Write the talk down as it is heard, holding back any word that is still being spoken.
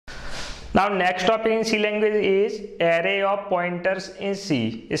Now next topic in C language is array of pointers इन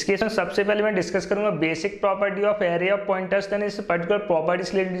सी। इस case में सबसे पहले मैं डिस्कस करूंगा basic property of array of pointers, then इस particular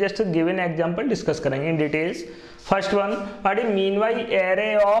properties related just given example discuss करेंगे in details. First one, what is mean by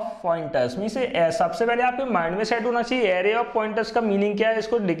array of pointers, means सबसे पहले आपके माइंड में सेट होना चाहिए एरे ऑफ पॉइंटर्स का meaning क्या है,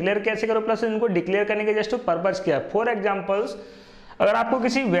 इसको डिक्लेयर कैसे करो, प्लस इनको डिक्लेयर करने के जस्ट पर्पस क्या है। फॉर एग्जांपल्स, अगर आपको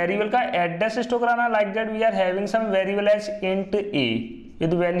किसी वेरिएबल का एड्रेस स्टोर कराना, like that we are having some variable as int A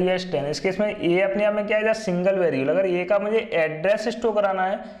with value as 10, इस केस में ए अपने आप में क्या है, सिंगल वेरिएबल। अगर ए का मुझे एड्रेस स्टोर कराना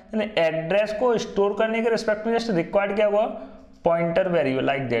है, तो एड्रेस को स्टोर करने के रिस्पेक्ट में जस्ट रिक्वायर्ड क्या हुआ, pointer variable,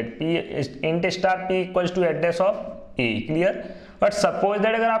 like that P int star P equals to address of A, clear. But suppose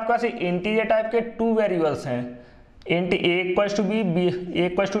that अगर आपके पास इंटीजर टाइप के टू वेरिएबल्स हैं, int A equals to be, B A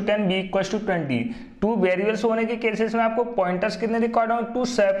equals to 10, B equals to 20, two variables होने के cases में आपको pointers कितने record होंगे, to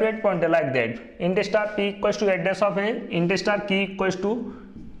separate pointer, like that int star P equals to address of A, int star की equals to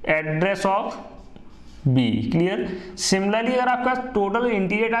address of B, clear. Similarly अगर आपका total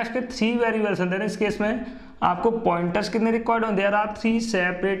integer type के 3 वेरिएबल्स हैं, देन इस केस में आपको पॉइंटर्स कितने रिकॉर्ड होंगे, there are 3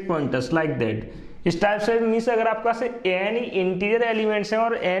 separate pointers, like that. इस टाइप से मीन्स अगर आपके पास एन इंटीजर एलिमेंट्स हैं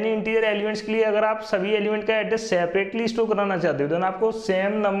और एन इंटीजर एलिमेंट्स के लिए अगर आप सभी एलिमेंट का एड्रेस सेपरेटली स्टोर कराना चाहते हो, तो आपको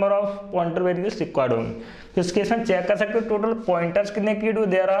same number of pointer variables required होंगे। तो इस केस में चेक कर सकते हो टोटल पॉइंटर्स कितने क्रिएट हुए,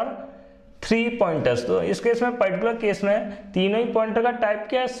 देयर आर 3 पॉइंटर्स। तो इस केस में पर्टिकुलर केस में तीनों ही पॉइंटर का टाइप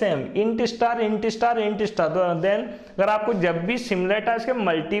क्या है, same, int star int star int star. तो देन अगर आपको जब भी सिमिलर टाइप्स के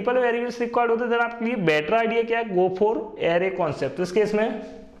मल्टीपल वेरिएबल्स रिक्वायर्ड होते हैं, देन आपके लिए बेटर आइडिया क्या है, गो फॉर एरे कॉन्सेप्ट। तो इस केस में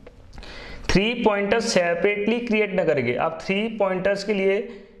 3 पॉइंटर्स सेपरेटली क्रिएट न करेंगे, आप 3 पॉइंटर्स के लिए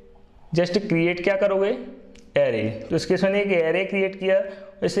जस्ट क्रिएट क्या करोगे, एरे। तो इस केस में एक एरे क्रिएट किया,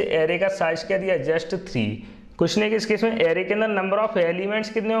 वैसे एरे का साइज क्या दिया, जस्ट 3। कुछ नहीं कि इस केस में एरे के अंदर नंबर ऑफ एलिमेंट्स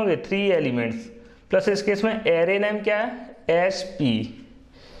कितने होंगे, 3 एलिमेंट्स, प्लस इस केस में एरे नेम क्या है, एस पी।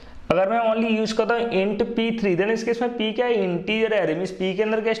 अगर मैं ओनली यूज करता हूँ इंट p3, देन इस केस में p क्या है, इंटीजर एरे, मींस p के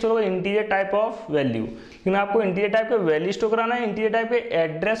अंदर क्या स्टोर होगा, इंटीजर टाइप ऑफ वैल्यू। लेकिन आपको इंटीजर टाइप के वैल्यू स्टोर कराना है, इंटीजर टाइप के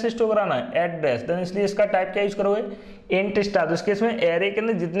एड्रेस स्टोर कराना है, एड्रेस, देन इसलिए इसका टाइप क्या यूज करोगे, इंट स्टार। तो इस केस में एरे के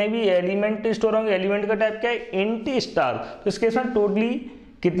अंदर जितने भी एलिमेंट स्टोर होंगे, एलिमेंट का टाइप क्या है, इंट स्टार। तो इस केस में टोटली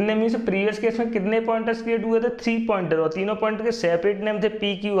कितने, मीन्स प्रीवियस केस में कितने पॉइंटर्स क्रिएट हुए थे, 3 पॉइंटर, और तीनों पॉइंटर के सेपरेट नेम थे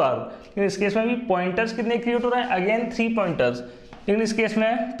पी क्यू आर। लेकिन इस केस में भी पॉइंटर्स कितने क्रिएट हो रहे हैं, अगेन 3 पॉइंटर्स। लेकिन इस केस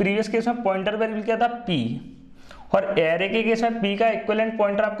में प्रीवियस केस में पॉइंटर वेरिएबल क्या था, p, और एरे के केस में p का इक्विवेलेंट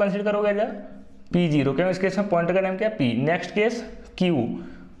पॉइंटर आप कंसीडर करोगे p0, क्योंकि इस केस में पॉइंटर का नाम क्या है, p। Next case q,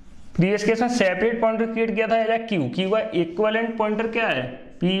 previous case में सेपरेट पॉइंटर क्रिएट किया था q, q का इक्विवेलेंट पॉइंटर क्या है,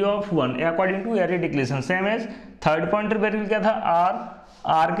 p of 1 according to array declaration. Same as third pointer variable क्या था,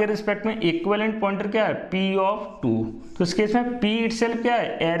 r के रिस्पेक्ट में इक्विवेलेंट पॉइंटर क्या है, p ऑफ 2। तो इस केस में p इटसेल्फ क्या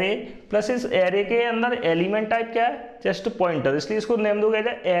है, एरे, प्लस इस एरे के अंदर एलिमेंट टाइप क्या है, जस्ट पॉइंटर, इसलिए इसको नेम दोगे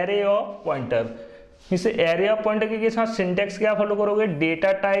एरे ऑफ पॉइंटर। इस एरे ऑफ पॉइंटर के केस में सिंटेक्स क्या फॉलो करोगे,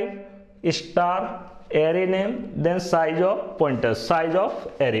 data type star array name, than size of pointer, size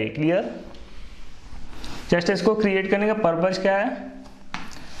of array, clear. Just इसको क्रिएट करने का पर्पज क्या है,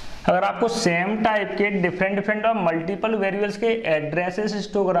 अगर आपको सेम टाइप के डिफरेंट और मल्टीपल वेरिएबल्स के एड्रेसेस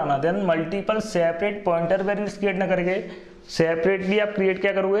स्टोर कराना, then multiple separate pointer variables create ना करके सेपरेटली आप क्रिएट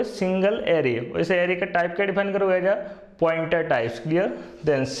क्या करोगे, सिंगल एरे। वैसे एरे का टाइप क्या डिफाइन करोगे, pointer types, clear.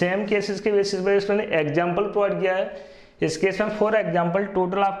 Then same cases के बेसिस पर इसमें एग्जांपल प्रोवाइड किया है। इस केस में फॉर एग्जांपल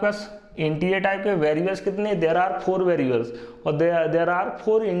टोटल आपका इंटीजर टाइप के वेरिएबल्स कितने, देयर आर 4 वेरिएबल्स, और there are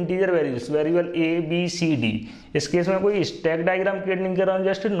 4 integer variables, variable A B C D. इस केस में कोई स्टैक डायग्राम क्रिएट नहीं कर रहा हूँ,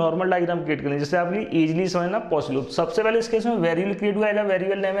 जस्ट नॉर्मल डायग्राम क्रिएट करना, जिससे आप इजीली समझना पॉसिबल। सबसे पहले इस केस में वेरिएबल क्रिएट हुआ है,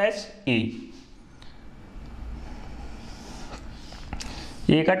 वेरिएबल नेम एज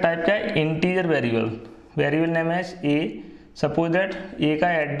ए का टाइप क्या है, integer variable, variable name as a. Suppose that ए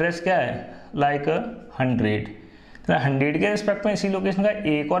का एड्रेस क्या है, लाइक 100, तो 100 के रिस्पेक्ट में इसी लोकेशन का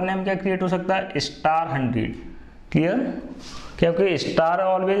एक और नेम क्या क्रिएट हो सकता है, स्टार 100, क्लियर। क्योंकि स्टार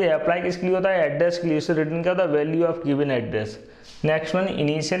ऑलवेज अप्लाई किसके लिए होता है, एड्रेस के लिए, इससे रिटर्न क्या होता है, value of given address. Next one,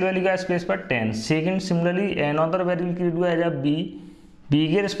 initial value का स्पेस पर 10। Second, similarly N other value create हुआ एज बी, बी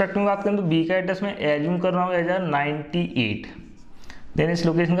के रिस्पेक्ट में बात करें तो बी का एड्रेस में एज्यूम कर रहा हूँ एज 98। देन इस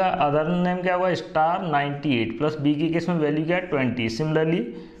लोकेशन का अदर नेम क्या हुआ, स्टार 98, प्लस बी की केस में वैल्यू क्या है 20। Similarly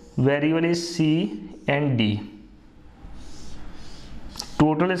variable is C and D.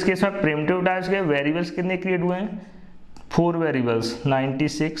 Total इस केस में प्रिमिटिव टाइप्स के वेरिएबल्स कितने क्रिएट हुए हैं, 4 variables,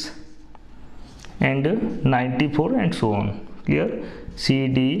 96 and 94 and so on, clear. C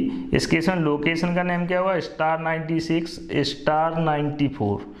D, इस केस में लोकेशन का नेम क्या हुआ, star 96 star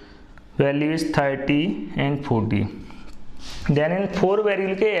 94, value is 30 and 40। Then in 4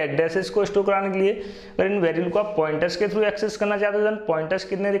 variable के एड्रेसेस को स्टोर कराने के लिए अगर इन वेरिएबल को आप पॉइंटर्स के थ्रू एक्सेस करना चाहते हो, देन पॉइंटर्स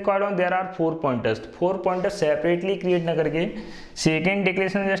कितने रिक्वायर्ड हों, there are 4 pointers. 4 pointers separately create ना करके सेकेंड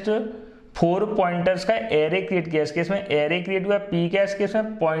डिक्लेरेशन जस्ट 4 पॉइंटर्स का एरे क्रिएट किया। इस केस में एरे क्रिएट हुआ, पी क्या इस केस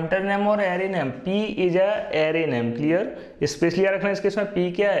में पॉइंटर नेम और array name, P is a array name, clear, specially याद रखना इस केस में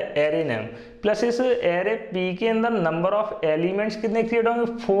पी क्या है एरे नेम, प्लस इस एरे पी के अंदर नंबर ऑफ एलिमेंट्स कितने क्रिएट होंगे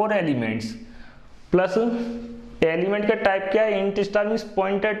 4 एलिमेंट्स, प्लस एलिमेंट का टाइप क्या है int star means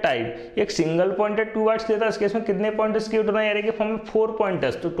pointer type, एक सिंगल पॉइंटर 2 बाइट्स देता है, इस केस में कितने पॉइंटर्स क्रिएट होना है एरे के फॉर्म में 4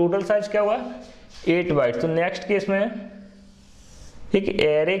 पॉइंटर्स, तो टोटल साइज क्या हुआ 8 बाइट्स। तो नेक्स्ट केस में एक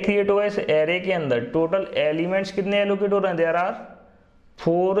एरे क्रिएट होगा, इस एरे के अंदर टोटल एलिमेंट्स कितने एलोकेट हो रहे हैं, there are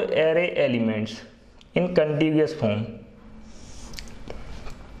 4 array elements in continuous form.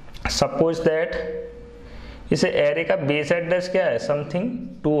 Suppose that इस एरे का बेस एड्रेस क्या है something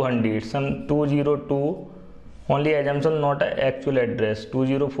 200 some 202 only assumption not a actual address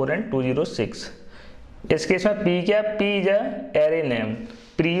 204 and 206। इस केस में पी क्या है, P is a array name.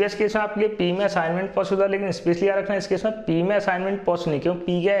 Previous case में आपके लिए पी में असाइनमेंट पॉसिबल था, लेकिन स्पेशली याद रखना इस केस में पी में असाइनमेंट पॉसिबल नहीं, क्यों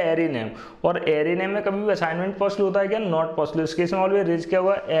पी क्या है एरे नेम, और एरे नेम में कभी भी असाइनमेंट पॉसिबल होता है क्या नॉट पॉसिबल। इस केस में ऑलवेज रेज क्या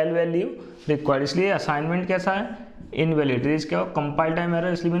हुआ एल वैल्यू रिक्वायर्ड, इसलिए असाइनमेंट कैसा है इनवैलिड, रेज क्या हुआ कंपाइल टाइम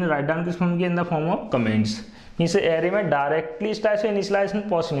एरर, इसलिए मैंने राइट डाउन किस फॉर्म किया in the form of comments. इस एरे में डायरेक्टली स्टाइल से initialisation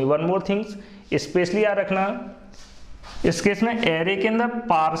possible. One more things specially याद रखना, इस केस में एरे के अंदर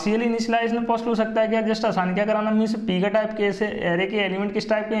पार्शियल इनिशियलाइजेशन पॉसिबल हो सकता है क्या, जस्ट आसान क्या कराना मीन्स पी का टाइप कैसे एरे के एलिमेंट किस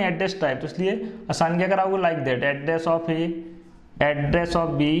टाइप के एड्रेस टाइप, तो इसलिए आसान क्या कराओगे like that address of A, address of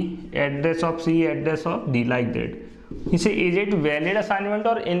B, address of C, address of D, like that. इसे इज इट वैलिड असाइनमेंट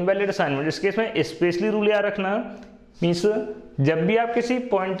और इनवैलिड असाइनमेंट, इस केस में स्पेशली रूल याद रखना मीन्स जब भी आप किसी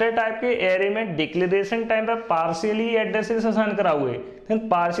पॉइंटर टाइप के एरे में डिक्लेरेशन टाइम पर पार्शियली एड्रेसेस असाइन कराओगे, देन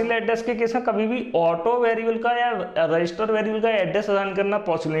पार्शियल एड्रेस के केस में कभी भी ऑटो वेरिएबल का या रजिस्टर वेरिएबल का एड्रेस असाइन करना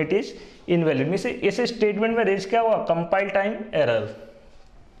पॉसिबिलिटी इज इनवैलिड। मींस इस स्टेटमेंट में रेज क्या हुआ compile time error.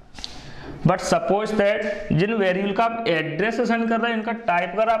 But suppose that Jin variable का आप एड्रेस असाइन कर रहे हैं इनका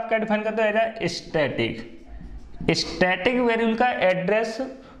टाइप अगर आप क्या डिफाइन करते हैं स्टैटिक, स्टैटिक वेरिएबल का एड्रेस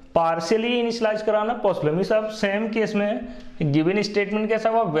पार्शियली इनिशियलाइज कराना पॉसिबल। मींस अब सेम केस में गिवन स्टेटमेंट कैसा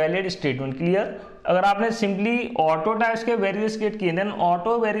हुआ वैलिड स्टेटमेंट, क्लियर। अगर आपने सिंपली ऑटो टाइप्स के वेरिएबल्स क्रिएट किए देन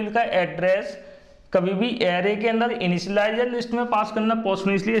ऑटो वेरिएबल का एड्रेस कभी भी एरे के अंदर इनिशियलाइजर लिस्ट में पास करना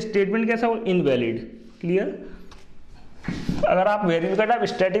पॉसिबल, इसलिए स्टेटमेंट कैसा हुआ इनवैलिड, क्लियर। अगर आप वेरिएबल का टाइप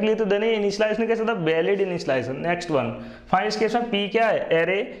स्टैटिक लेते देने इनिशियलाइजेशन कैसा था valid initialisation. Next one final इस केस में पी क्या है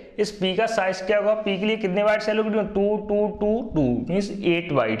एरे, इस पी का साइज क्या होगा, पी के लिए कितने बाइट्स एलोकेट हुए 2 2 2 2 मींस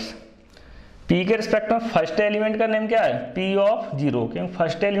 8 बाइट्स। पी के रिस्पेक्ट में फर्स्ट एलिमेंट का नेम क्या है पी ऑफ 0, क्योंकि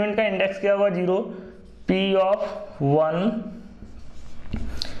फर्स्ट एलिमेंट का इंडेक्स क्या होगा 0, P of 1,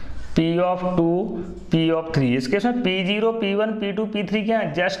 P of 2, P of 3। इसके इसमें P0, P1, P2, P3 क्या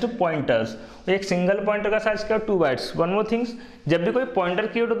है जस्ट पॉइंटर्स, एक सिंगल पॉइंटर का साइज क्या 2 बाइट्स। वन मोर थिंग्स जब भी कोई पॉइंटर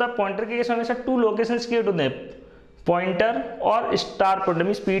क्रिएट होता है पॉइंटर के केस में हमेशा 2 लोकेशंस क्रिएट होते हैं, पॉइंटर और star pointer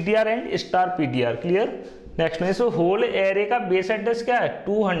means PTR and star PTR, clear. Next में होल एरे का बेस एड्रेस क्या है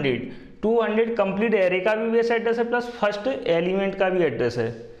 200 कंप्लीट एरे का भी बेस एड्रेस है प्लस फर्स्ट एलिमेंट का भी एड्रेस है।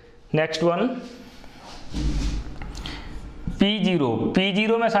 नेक्स्ट वन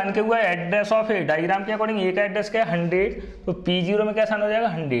P0 में असाइन किया हुआ है एड्रेस ऑफ ए, डायग्राम के अकॉर्डिंग ए का एड्रेस क्या है 100, तो P0 में क्या असाइन हो जाएगा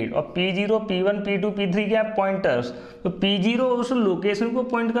 100, और P0, P1, P2, P3 क्या है पॉइंटर्स, तो P0 उस लोकेशन को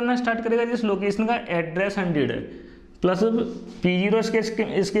पॉइंट करना स्टार्ट करेगा जिस लोकेशन का एड्रेस 100 है, प्लस P0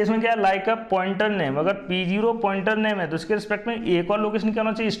 इस केस में क्या है लाइक अ पॉइंटर नेम, अगर P0 पॉइंटर नेम है तो इसके रिस्पेक्ट में एक और लोकेशन क्या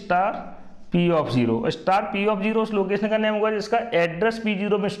होना चाहिए star P of 0, star P of 0 उस लोकेशन का नेम होगा जिसका एड्रेस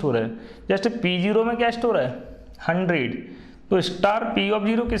P0 में स्टोर है। जस्ट P0 में क्या स्टोर है 100, तो स्टार P ऑफ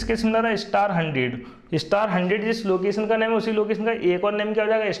 0 किसके सिमिलर है स्टार 100, स्टार 100 जिस लोकेशन का नेम है उसी लोकेशन का एक और नेम क्या हो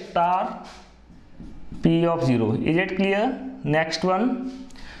जाएगा star P of 0। Is it clear. Next one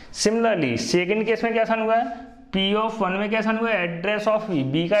similarly second case में क्या साइन हुआ है P ऑफ 1 में क्या साइन हुआ है एड्रेस ऑफ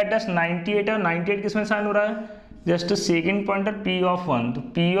B का एड्रेस 98 है और 98 किस में साइन हो रहा है just second pointer P of 1, तो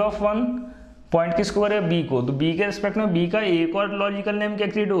P ऑफ 1 पॉइंट किसको करेगा B को, तो B के रिस्पेक्ट में B का एक और लॉजिकल नेम क्या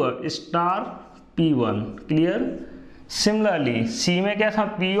क्रिएट होगा star P1, clear. Similarly C में क्या था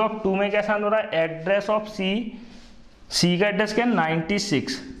P ऑफ 2 में क्या साइन हो रहा है एड्रेस ऑफ C का एड्रेस क्या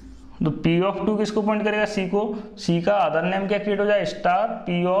 96, तो P ऑफ 2 किसको पॉइंट करेगा C को, C का अदर नेम क्या क्रिएट हो जाए star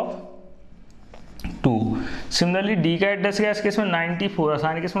P of 2। Similarly D का एड्रेस क्या इसके इसमें 94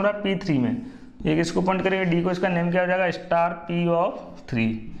 आसानी किसमें हो रहा है P3 में, ये किसको पॉइंट करेगा D को, इसका नेम क्या हो जाएगा star P of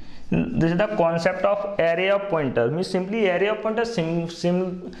 3। This is the concept of array of pointer, means simply array of pointer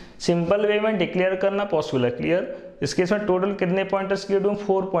simple way में डिक्लेयर करना पॉसिबल है, क्लियर। इसके इसमें टोटल कितने पॉइंटर्स क्रिएट हुए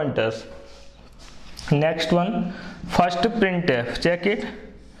 4 pointers. Next one first printf, check it.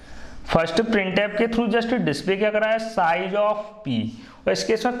 First printf के through just display क्या करा है, साइज ऑफ p, और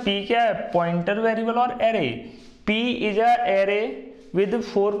इसके इसमें p क्या है, पॉइंटर वेरिएबल और array. p is a array with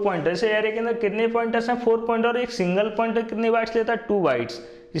 4 pointers. Array के अंदर कितने पॉइंटर्स हैं, 4 पॉइंटर, और एक सिंगल पॉइंटर कितने बाइट्स लेता है, 2 बाइट्स,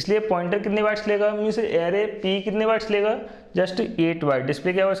 इसलिए पॉइंटर कितने बाइट्स लेगा, मींस एरे p कितने बाइट्स लेगा, जस्ट 8 बाइट।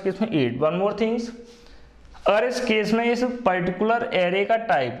 डिस्प्ले क्या होगा इस केस में 8। वन मोर थिंग्स, अगर इस केस में इस पर्टिकुलर एरे का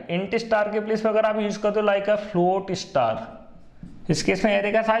टाइप इंट स्टार के प्लेस पर अगर आप यूज करते हो लाइक अ फ्लोट स्टार, इस केस में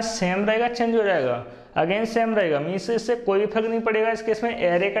एरे का साइज सेम रहेगा, चेंज हो जाएगा, अगेन सेम रहेगा, मीन्स इससे कोई फर्क नहीं पड़ेगा। इस केस में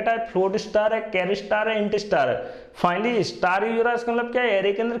एरे का टाइप फ्लोट स्टार है, कैरी स्टार है, इंट स्टार है। फाइनली स्टार यूज हो रहा है, इसका मतलब क्या है,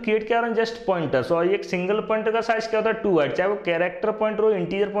 एरे के अंदर क्रिएट क्या हो रहा है, जस्ट पॉइंटर्स, और एक सिंगल पॉइंटर का साइज क्या होता है, 2 बाइट, चाहे वो कैरेक्टर पॉइंटर हो,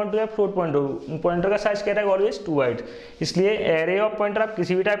 इंटीजर पॉइंटर हो या फ्लोट पॉइंटर हो, पॉइंटर का साइज क्या रहेगा, ऑलवेज 2 बाइट। इसलिए एरे ऑफ पॉइंटर आप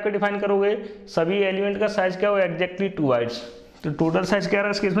किसी भी टाइप का डिफाइन करोगे, सभी एलिमेंट का साइज क्या हो, एग्जैक्टली 2 बाइट्स। तो टोटल साइज क्या रहा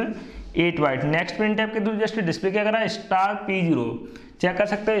है इस केस में 8 बाइट। नेक्स्ट प्रिंटफ के थ्रू जस्ट डिस्प्ले क्या कर रहा है, स्टार p0, चेक कर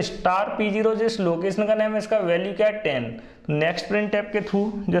सकते हैं स्टार p0 जिस लोकेशन का नाम है, इसका वैल्यू क्या है 10। तो नेक्स्ट प्रिंटफ के थ्रू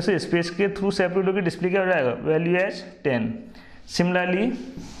जैसे स्पेस के थ्रू सेपरेट होकर डिस्प्ले क्या हो जाएगा, value as 10। Similarly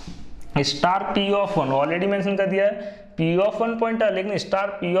star p(1) already mention कर दिया है, p(1) पॉइंटर, लेकिन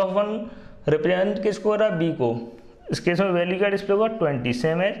स्टार p(1) रिप्रेजेंट किसको हो रहा है, b को, इस केस में वैल्यू क्या डिस्प्ले होगा 20।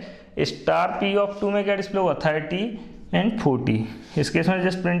 सेम एज स्टार p(2) में क्या डिस्प्ले होगा 30 एंड 40, इस केस में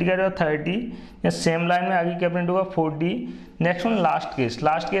जस्ट प्रिंट किया जाएगा 30, या सेम लाइन में आगे क्या प्रिंट होगा 40। नेक्स्ट वन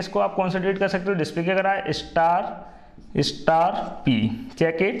लास्ट केस को आप कॉन्सेंट्रेट कर सकते हो, डिस्प्ले क्या कर रहा है, star p,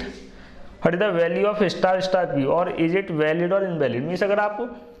 check it, what is the value of star p, और इज इट वैलिड और इनवैलिड। मीन्स अगर आप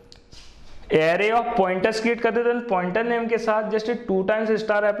एरे ऑफ पॉइंटर्स क्रिएट करते हो तो पॉइंटर नेम के साथ जस्ट 2 टाइम्स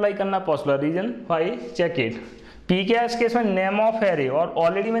स्टार अप्लाई करना possible, reason why, check it. p क्या है इस केस में, नेम ऑफ एरे, और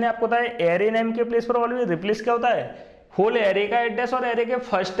ऑलरेडी मैंने आपको बताया एरे नेम के प्लेस पर ऑलरेडी रिप्लेस क्या होता है, होल एरे का एड्रेस और एरे के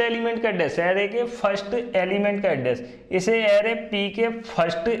फर्स्ट एलिमेंट का एड्रेस, एरे के फर्स्ट एलिमेंट का एड्रेस। इसे एरे p के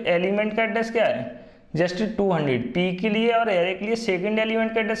फर्स्ट एलिमेंट का एड्रेस क्या है, जस्ट 200, p के लिए, और एरे के लिए सेकंड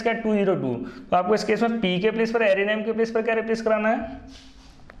एलिमेंट का एड्रेस क्या है 202। तो आपको इस केस में p के प्लेस पर एरे नेम के प्लेस पर क्या रिप्लेस कराना है,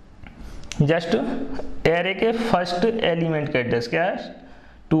 जस्ट एरे के फर्स्ट एलिमेंट का एड्रेस क्या है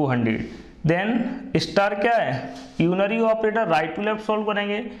 200। देन स्टार क्या है, unary operator right to left solve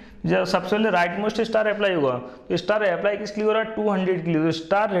करेंगे, जब सबसे पहले राइट मोस्ट स्टार अप्लाई होगा, तो स्टार अप्लाई किस लिए हो रहा है 200 के लिए, तो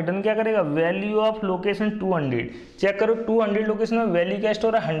स्टार रिटर्न क्या करेगा, वैल्यू ऑफ लोकेशन 200। चेक करो 200 लोकेशन में वैल्यू क्या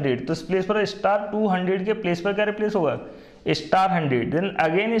स्टोर है 100, तो इस प्लेस पर स्टार 200 के प्लेस पर क्या रिप्लेस होगा, star 100। Then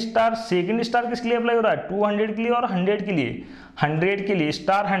again star, second star किसके लिए अप्लाई हो रहा है 200 के लिए और 100 के लिए, 100 के लिए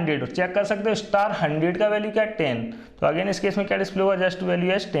स्टार 100। चेक कर सकते हो स्टार 100 का वैल्यू क्या है 10, तो अगेन इस केस में क्या डिस्प्ले होगा, just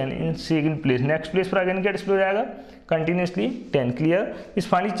value as 10 in second place. Next place पर अगेन क्या डिस्प्ले हो जाएगा, कंटिन्यूसली 10। क्लियर, इस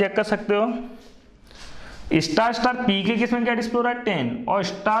फाइनली चेक कर सकते हो स्टार p के केस में क्या डिस्प्ले हो रहा है 10, और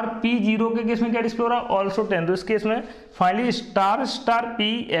स्टार p0 के केस में क्या डिस्प्ले हो रहा है ऑल्सो 10। तो इस केस में फाइनली स्टार p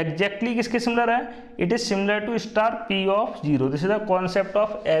एग्जैक्टली किसके सिमिलर है, it is similar to star p(0). This is the concept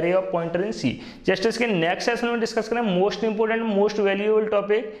of array of pointer in C। Just इसके नेक्स्ट सेशन में डिस्कस करें most important most valuable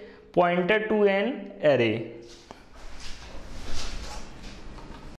topic, pointer to an array.